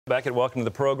Becket, welcome to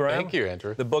the program. Thank you,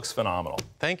 Andrew. The book's phenomenal.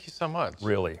 Thank you so much.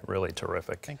 Really, really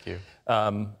terrific. Thank you. I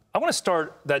want to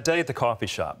start that day at the coffee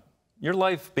shop. Your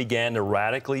life began to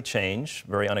radically change,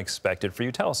 very unexpected for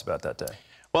you. Tell us about that day.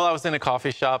 Well, I was in a coffee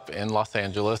shop in Los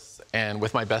Angeles and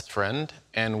with my best friend,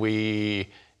 and we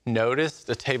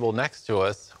noticed a table next to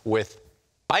us with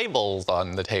Bibles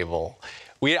on the table.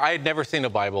 I had never seen a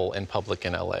Bible in public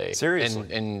in LA.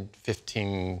 Seriously? In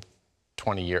 15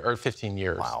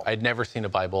 years. Wow. I'd never seen a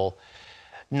Bible.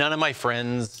 None of my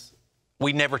friends,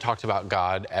 we never talked about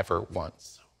God ever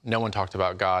once. No one talked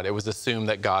about God. It was assumed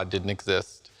that God didn't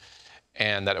exist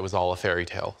and that it was all a fairy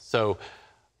tale. So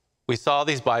we saw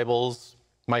these Bibles.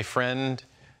 My friend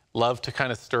loved to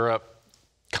kind of stir up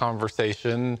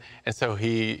conversation, and so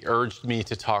he urged me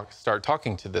to start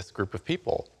talking to this group of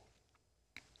people.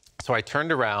 So I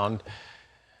turned around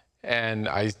and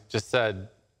I just said,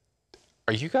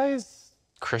 "Are you guys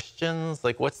Christians?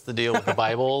 Like, what's the deal with the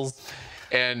Bibles?"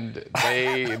 And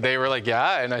they were like,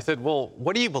 "Yeah." And I said, "Well,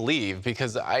 what do you believe?"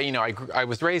 Because I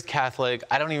was raised Catholic.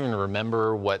 I don't even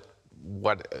remember what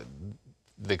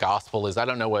the gospel is. I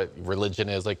don't know what religion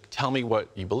is. Like, tell me what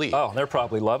you believe. Oh, they're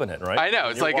probably loving it, right? I know.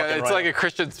 It's like a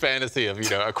Christian's fantasy of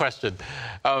a question.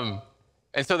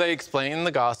 And so they explained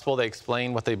the gospel. They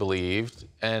explained what they believed,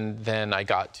 and then I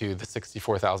got to the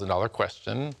 $64,000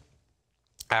 question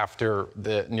after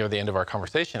near the end of our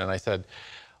conversation, and I said,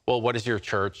 "Well, what does your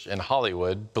church in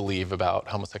Hollywood believe about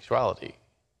homosexuality?"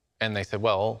 And they said,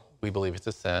 "Well, we believe it's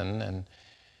a sin."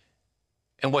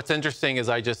 And what's interesting is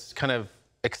I just kind of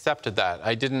accepted that.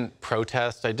 I didn't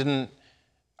protest.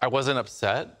 I wasn't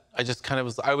upset. I just kind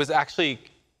of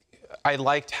I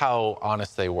liked how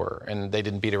honest they were, and they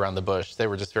didn't beat around the bush. They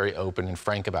were just very open and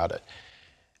frank about it.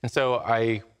 And so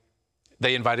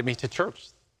they invited me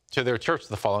to their church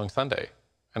the following Sunday.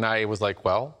 And I was like,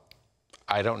 "Well,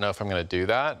 I don't know if I'm going to do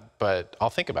that, but I'll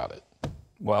think about it."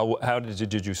 Well, how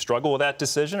did you struggle with that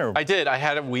decision? Or? I did. I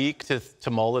had a week to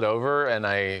mull it over, and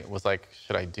I was like,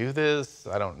 should I do this?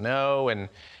 I don't know. And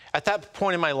at that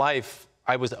point in my life,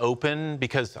 I was open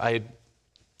because I had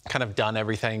kind of done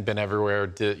everything, been everywhere,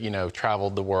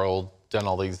 traveled the world, done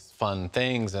all these fun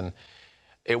things, and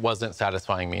it wasn't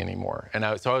satisfying me anymore. And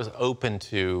so I was open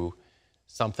to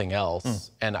something else,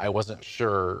 and I wasn't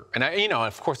sure. And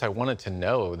of course, I wanted to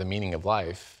know the meaning of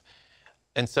life.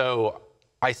 And so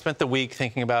I spent the week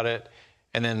thinking about it,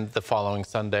 and then the following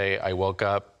Sunday, I woke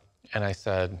up and I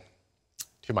said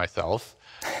to myself,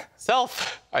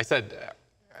 I said,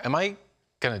 "Am I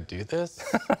gonna do this?"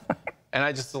 And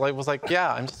I just was like,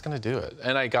 "Yeah, I'm just gonna do it."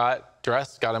 And I got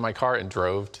dressed, got in my car, and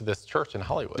drove to this church in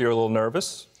Hollywood. You were a little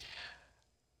nervous?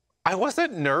 I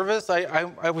wasn't nervous.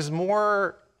 I was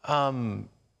more,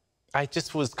 I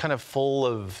just was kind of full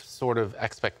of sort of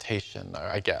expectation,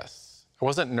 I guess. I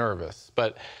wasn't nervous,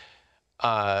 but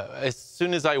as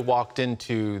soon as I walked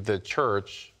into the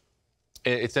church,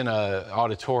 it's in an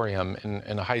auditorium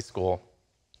in a high school,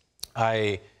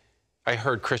 I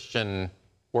heard Christian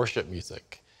worship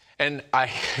music. And I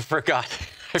forgot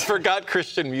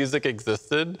Christian music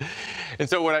existed. And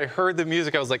so when I heard the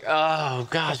music, I was like, "Oh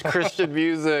gosh, Christian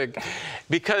music,"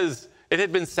 because it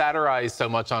had been satirized so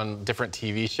much on different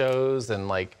TV shows, and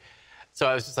so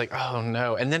I was just like, "Oh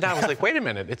no." And then I was like, "Wait a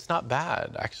minute, it's not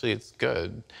bad. Actually, it's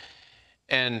good."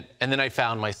 And then I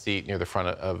found my seat near the front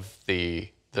of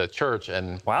the church,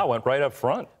 and wow, went right up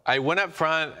front. I went up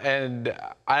front, and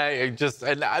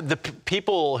the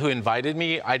people who invited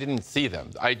me, I didn't see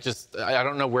them. I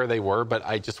don't know where they were, but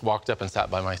I just walked up and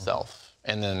sat by myself.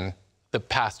 And then the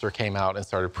pastor came out and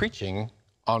started preaching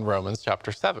on Romans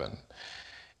chapter 7.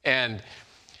 And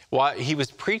while he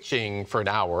was preaching for an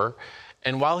hour,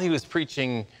 and while he was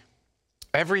preaching,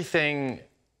 everything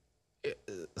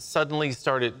suddenly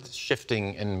started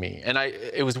shifting in me. And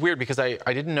it was weird because I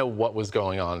didn't know what was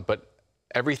going on, but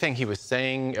everything he was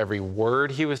saying, every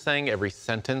word he was saying, every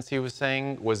sentence he was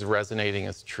saying was resonating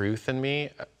as truth in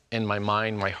me, in my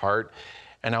mind, my heart.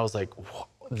 And I was like,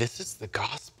 this is the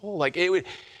gospel?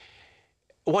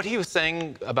 What he was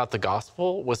saying about the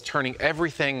gospel was turning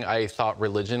everything I thought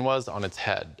religion was on its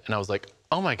head. And I was like,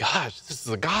 oh my gosh, this is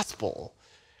the gospel.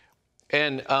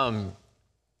 And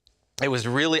it was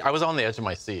really, I was on the edge of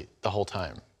my seat the whole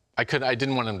time. I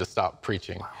didn't want him to stop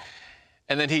preaching. Wow.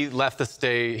 And then he left the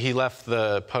stage, he left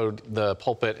the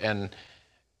pulpit, and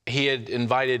he had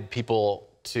invited people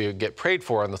to get prayed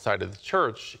for on the side of the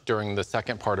church during the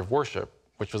second part of worship,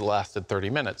 which lasted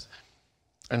 30 minutes.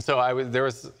 And so there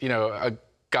was, a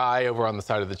guy over on the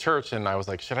side of the church, and I was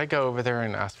like, should I go over there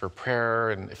and ask for prayer?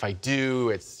 And if I do,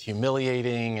 it's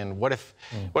humiliating. And what if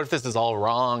this is all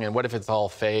wrong? And what if it's all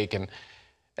fake?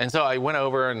 And so I went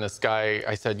over, and this guy,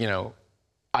 I said,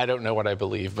 I don't know what I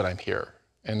believe, but I'm here.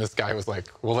 And this guy was like,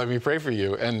 well, let me pray for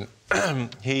you. And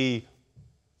he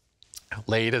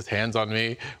laid his hands on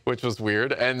me, which was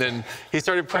weird. And then he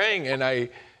started praying, and I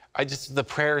just, the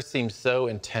prayer seemed so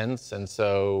intense and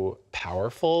so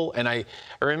powerful. And I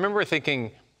remember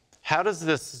thinking, how does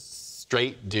this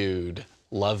straight dude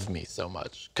love me so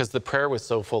much? Because the prayer was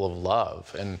so full of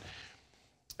love. And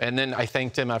then I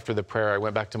thanked him after the prayer. I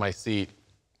went back to my seat,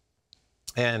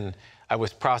 and I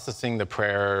was processing the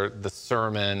prayer, the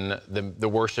sermon, the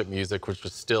worship music, which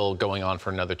was still going on for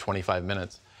another 25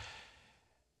 minutes.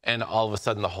 And all of a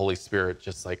sudden, the Holy Spirit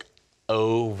just like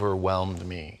overwhelmed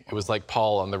me. It was like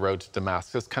Paul on the road to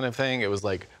Damascus kind of thing. It was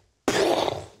like,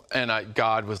 and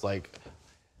God was like,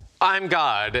 I'm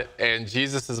God, and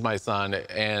Jesus is my son,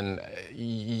 and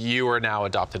you are now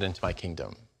adopted into my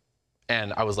kingdom.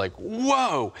 And I was like,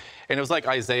 whoa. And it was like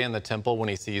Isaiah in the temple when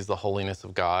he sees the holiness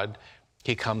of God.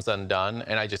 He comes undone,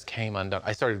 and I just came undone.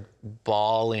 I started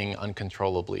bawling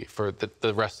uncontrollably for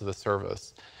the rest of the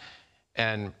service.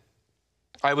 And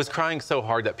I was crying so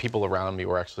hard that people around me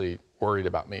were actually worried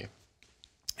about me.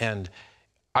 And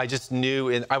I just knew,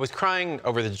 and I was crying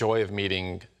over the joy of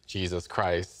meeting Jesus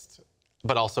Christ,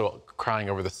 but also crying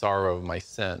over the sorrow of my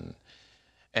sin.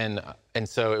 And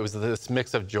so it was this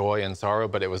mix of joy and sorrow,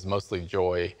 but it was mostly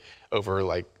joy over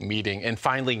like meeting and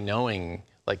finally knowing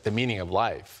like the meaning of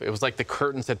life. It was like the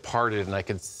curtains had parted and I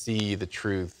could see the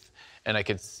truth, and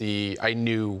I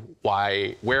knew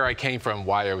where I came from,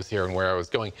 why I was here, and where I was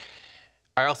going.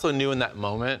 I also knew in that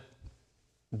moment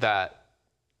that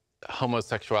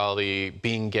homosexuality,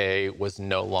 being gay, was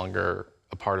no longer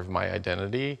a part of my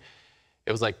identity.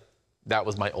 It was like, that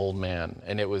was my old man,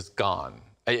 and it was gone.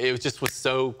 It just was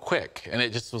so quick, and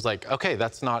it just was like, okay,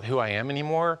 that's not who I am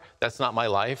anymore. That's not my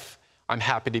life. I'm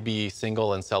happy to be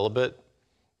single and celibate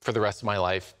for the rest of my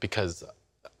life because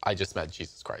I just met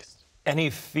Jesus Christ. Any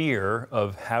fear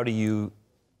of how do you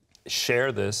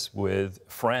share this with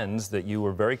friends that you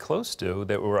were very close to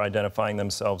that were identifying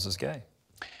themselves as gay?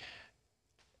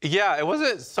 Yeah, it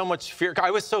wasn't so much fear. I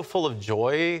was so full of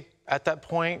joy at that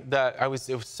point that it was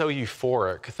so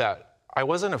euphoric that I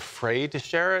wasn't afraid to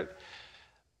share it.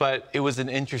 But it was an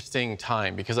interesting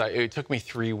time because it took me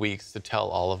 3 weeks to tell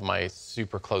all of my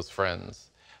super close friends.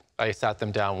 I sat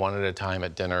them down one at a time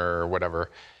at dinner or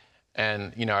whatever.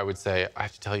 And, I would say, I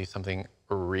have to tell you something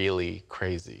really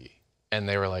crazy. And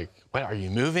they were like, what, are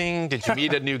you moving? Did you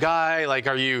meet a new guy? Like,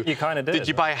 You kind of did. Did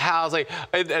you buy a house? Like,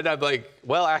 and I'm like,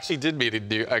 well, I actually did meet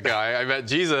a guy. I met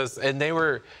Jesus. And they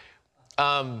were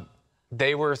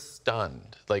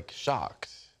stunned, like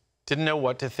shocked. Didn't know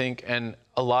what to think. And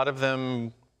a lot of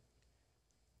them,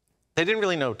 they didn't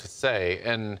really know what to say.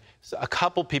 And so a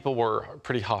couple people were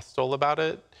pretty hostile about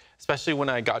it, especially when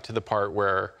I got to the part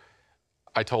where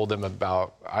I told them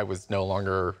about I was no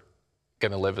longer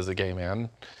going to live as a gay man.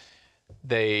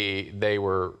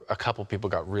 A couple people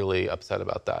got really upset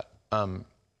about that.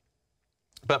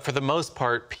 But for the most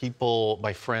part,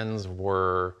 my friends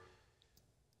were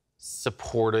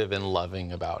supportive and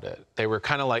loving about it. They were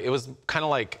it was kind of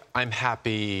like, I'm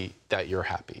happy that you're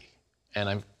happy.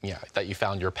 And that you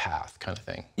found your path kind of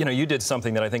thing. You did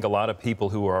something that I think a lot of people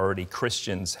who are already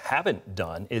Christians haven't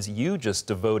done, is you just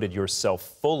devoted yourself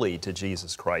fully to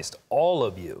Jesus Christ, all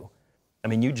of you. I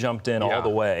mean, you jumped in all the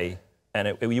way,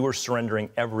 and you were surrendering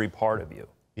every part of you.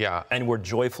 Yeah. And were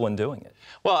joyful in doing it.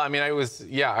 Well, I mean, I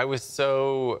was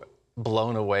so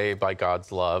blown away by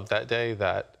God's love that day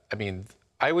that,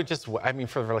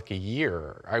 for like a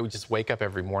year, I would just wake up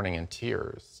every morning in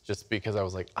tears just because I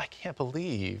was like, I can't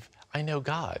believe I know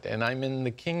God, and I'm in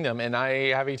the kingdom, and I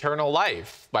have eternal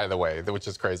life, by the way, which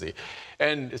is crazy.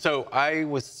 And so I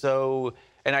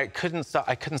couldn't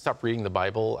stop reading the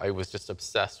Bible. I was just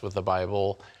obsessed with the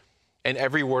Bible. And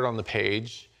every word on the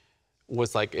page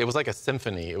was like a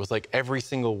symphony. It was like every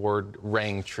single word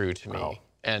rang true to me. Wow.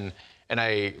 And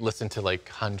I listened to like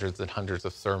hundreds and hundreds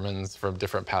of sermons from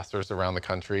different pastors around the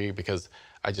country because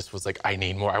I just was like, I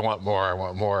need more, I want more, I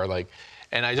want more.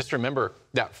 And I just remember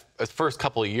that first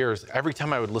couple of years, every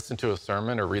time I would listen to a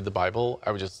sermon or read the Bible,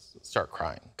 I would just start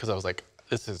crying because I was like,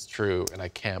 this is true, and I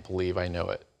can't believe I know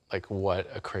it. Like, what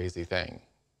a crazy thing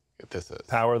this is.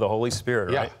 Power of the Holy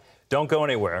Spirit, right? Yeah. Don't go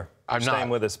anywhere. I'm staying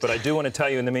with us. But I do want to tell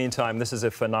you in the meantime, this is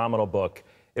a phenomenal book.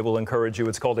 It will encourage you.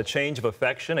 It's called A Change of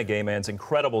Affection, a gay man's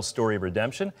incredible story of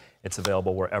redemption. It's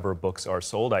available wherever books are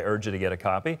sold. I urge you to get a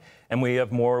copy. And we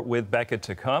have more with Becket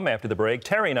to come after the break.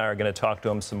 Terry and I are going to talk to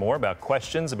him some more about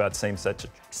questions about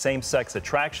same-sex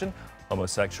attraction,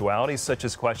 homosexuality, such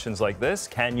as questions like this.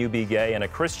 Can you be gay and a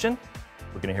Christian?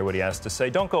 We're going to hear what he has to say.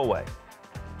 Don't go away.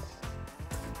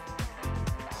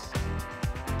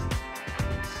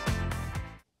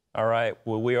 All right,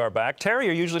 well, we are back. Terry,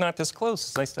 you're usually not this close.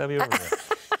 It's nice to have you over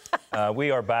here. We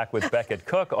are back with Becket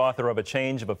Cook, author of A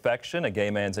Change of Affection, a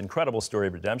gay man's incredible story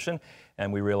of redemption.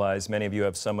 And we realize many of you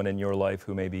have someone in your life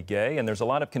who may be gay, and there's a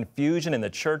lot of confusion in the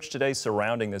church today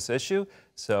surrounding this issue.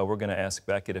 So we're going to ask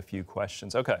Becket a few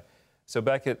questions. Okay, so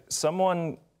Becket,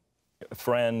 someone, a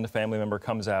friend, family member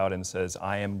comes out and says,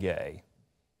 I am gay.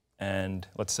 And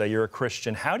let's say you're a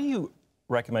Christian. How do you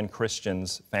recommend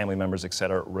Christians, family members, et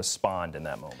cetera, respond in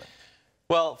that moment?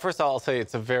 Well, first of all, I'll say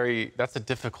that's a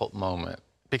difficult moment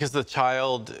because the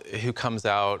child who comes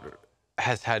out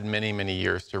has had many, many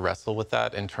years to wrestle with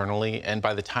that internally. And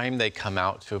by the time they come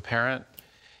out to a parent,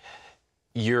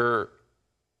 you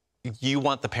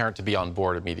want the parent to be on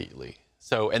board immediately.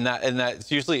 So, and it's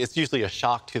usually a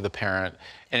shock to the parent,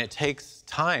 and it takes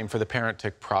time for the parent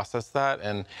to process that.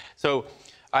 And so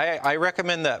I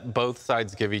recommend that both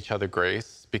sides give each other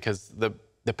grace because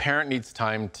the parent needs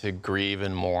time to grieve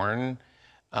and mourn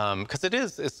because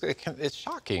it's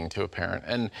shocking to a parent.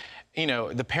 And, you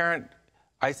know, the parent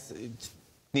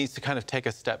needs to kind of take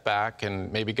a step back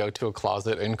and maybe go to a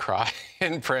closet and cry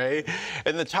and pray.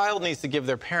 And the child needs to give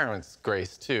their parents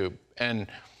grace too.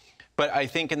 But I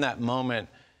think in that moment,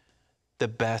 the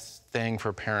best thing for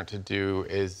a parent to do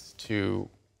is to,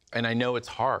 and I know it's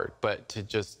hard, but to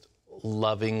just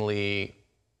lovingly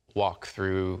walk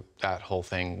through that whole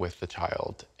thing with the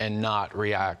child and not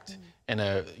react in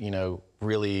a, you know,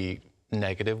 really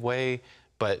negative way,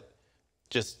 but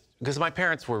just because my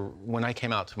parents were, when I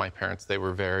came out to my parents, they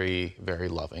were very, very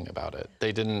loving about it.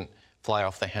 They didn't fly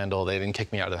off the handle. They didn't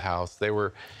kick me out of the house. They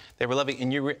were loving.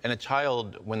 And a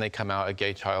child, when they come out, a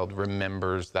gay child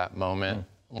remembers that moment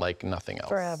like nothing else.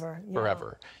 Forever. Yeah.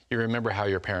 Forever. You remember how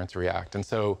your parents react. And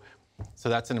so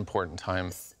that's an important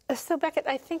time. So Becket,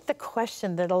 I think the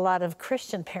question that a lot of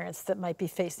Christian parents that might be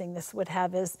facing this would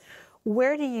have is,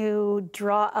 where do you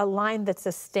draw a line that's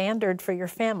a standard for your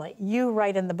family? You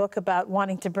write in the book about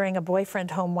wanting to bring a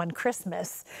boyfriend home one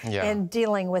Christmas and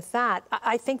dealing with that.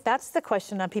 I think that's the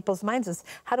question on people's minds is,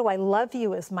 how do I love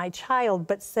you as my child,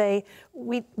 but say,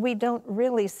 we don't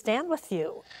really stand with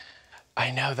you? I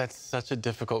know that's such a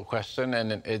difficult question,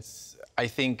 and I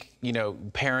think, you know,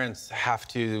 parents have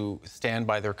to stand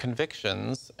by their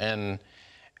convictions and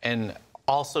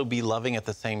also be loving at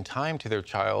the same time to their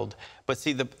child. But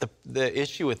see, the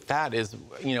issue with that is,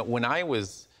 you know, when I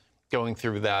was going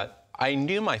through that, I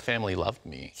knew my family loved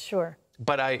me. Sure.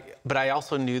 But I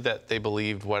also knew that they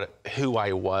believed who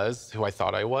I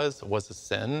thought I was a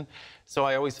sin. So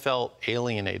I always felt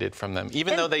alienated from them,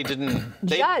 even though they didn't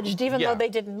judged, even though they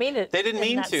didn't mean it. They didn't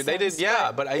mean to. They did,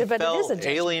 yeah. But I felt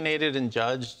alienated and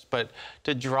judged. But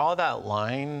to draw that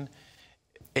line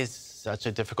is such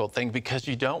a difficult thing because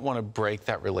you don't want to break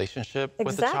that relationship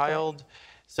with the child.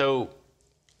 So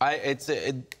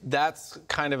that's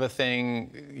kind of a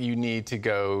thing you need to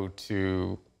go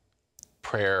to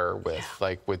prayer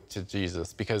with, to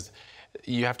Jesus, because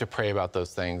you have to pray about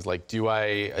those things. Like, do I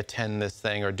attend this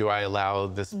thing, or do I allow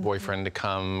this boyfriend to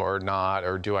come or not,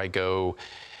 or do I go?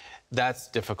 That's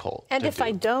difficult. And if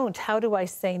I don't, how do I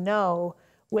say no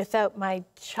without my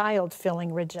child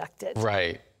feeling rejected?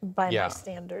 Right. By my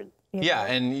standard. Yeah,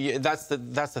 and that's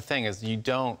the thing is you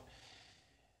don't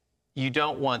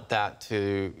want that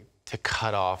to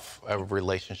cut off a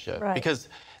relationship, because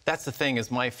that's the thing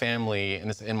is my family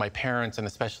and my parents and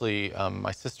especially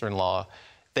my sister-in-law,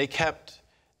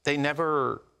 they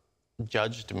never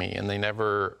judged me and they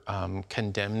never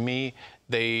condemned me.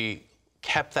 They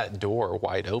kept that door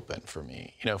wide open for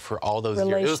me, you know, for all those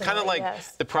years. It was kind of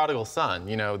like the prodigal son,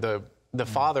 you know, the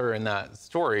father in that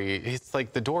story. It's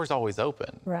like the door's always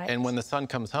open, and when the son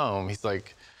comes home, he's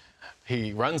like,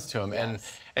 he runs to him, and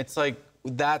it's like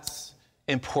that's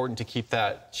important to keep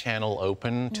that channel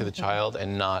open to the child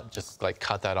and not just like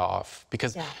cut that off,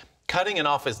 because cutting it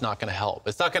off is not going to help.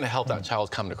 It's not going to help that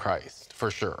child come to Christ, for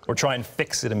sure. Or try and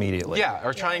fix it immediately. Yeah,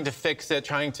 or trying to fix it,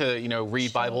 trying to, you know,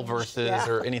 read Bible verses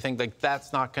or anything. Like,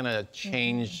 that's not going to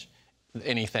change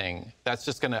anything. That's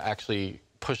just going to actually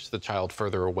push the child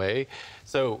further away.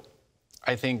 So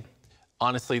I think,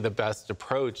 honestly, the best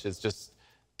approach is just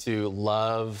to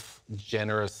love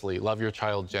your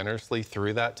child generously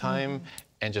through that time,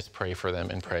 and just pray for them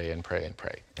and pray and pray and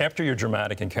pray. After your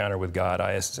dramatic encounter with God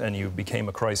and you became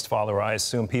a Christ follower, I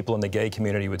assume people in the gay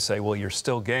community would say, well, you're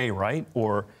still gay, right?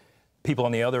 Or people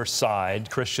on the other side,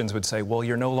 Christians, would say, well,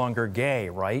 you're no longer gay,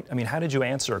 right? I mean, how did you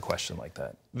answer a question like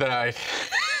that? That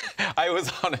I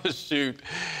was on a shoot,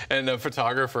 and a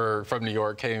photographer from New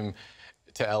York came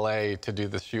to LA to do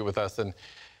the shoot with us, and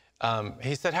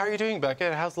he said, how are you doing,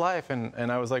 Becket? How's life?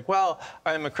 And I was like, well,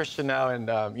 I'm a Christian now,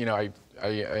 and you know,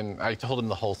 and I told him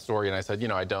the whole story, and I said, you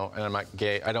know, I'm not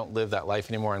gay. I don't live that life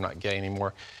anymore. I'm not gay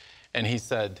anymore. And he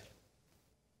said,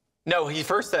 no, he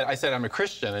first said, I said, I'm a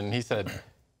Christian. And he said,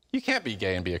 you can't be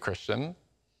gay and be a Christian.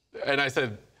 And I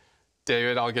said,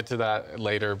 David, I'll get to that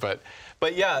later. But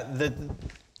yeah,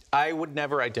 I would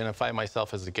never identify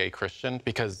myself as a gay Christian,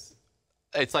 because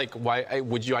it's like, why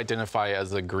would you identify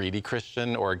as a greedy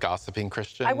Christian or a gossiping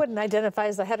Christian? I wouldn't identify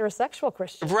as a heterosexual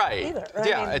Christian either.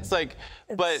 Yeah, I mean, it's like,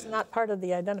 it's not part of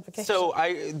the identification. So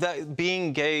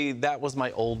being gay, that was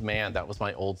my old man, that was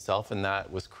my old self, and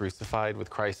that was crucified with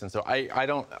Christ. And so I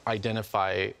don't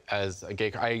identify as a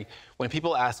gay. When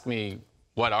people ask me,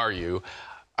 what are you?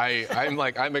 I'm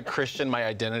like, I'm a Christian. My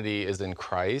identity is in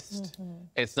Christ.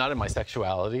 It's not in my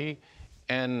sexuality.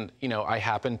 And, you know, I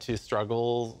happen to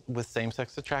struggle with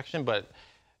same-sex attraction, but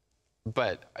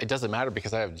it doesn't matter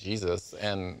because I have Jesus,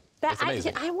 and it's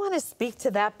amazing. I want to speak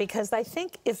to that, because I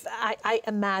think if I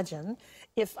imagine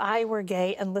if I were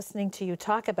gay and listening to you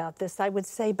talk about this, I would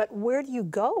say, but where do you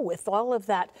go with all of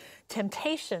that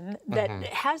temptation that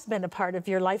has been a part of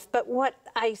your life? But what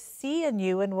I see in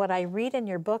you and what I read in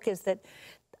your book is that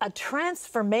a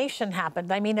transformation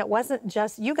happened. I mean, it wasn't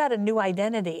just, you got a new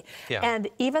identity. Yeah. And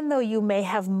even though you may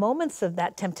have moments of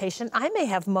that temptation, I may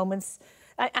have moments,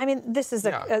 I mean, this is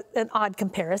an odd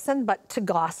comparison, but to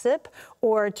gossip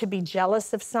or to be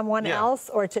jealous of someone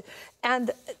else, or to,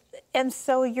 and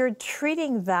so you're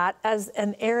treating that as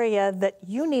an area that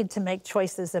you need to make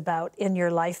choices about in your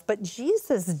life, but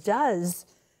Jesus does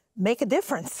make a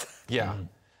difference. Yeah.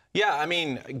 Yeah, I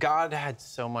mean, God had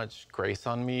so much grace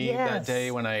on me that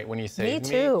day when He saved me.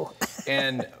 Me too.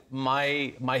 And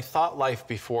my thought life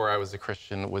before I was a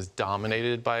Christian was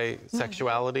dominated by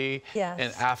sexuality. Yes.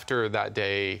 And after that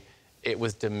day, it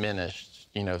was diminished,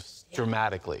 you know,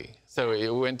 dramatically. So it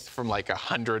went from like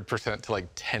 100% to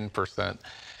like 10%.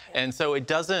 And so it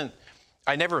doesn't,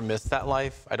 I never miss that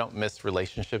life. I don't miss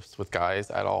relationships with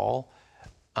guys at all.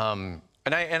 And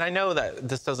I know that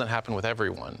this doesn't happen with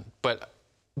everyone, but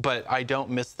I don't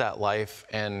miss that life,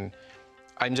 and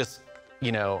I'm just,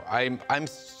 you know, I'm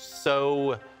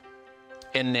so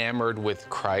enamored with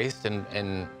Christ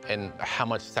and how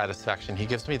much satisfaction He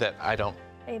gives me that I don't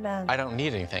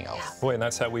need anything else. Boy, and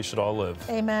that's how we should all live.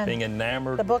 Amen. Being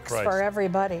enamored The with book's Christ. for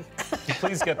everybody.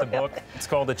 Please get the book. It's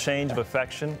called The Change of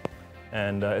Affection,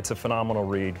 and it's a phenomenal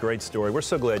read. Great story. We're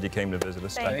so glad you came to visit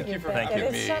us. Thank you for having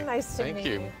me. It's so nice to meet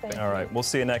you. Thank you. All right, we'll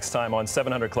see you next time on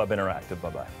 700 Club Interactive.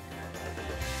 Bye-bye.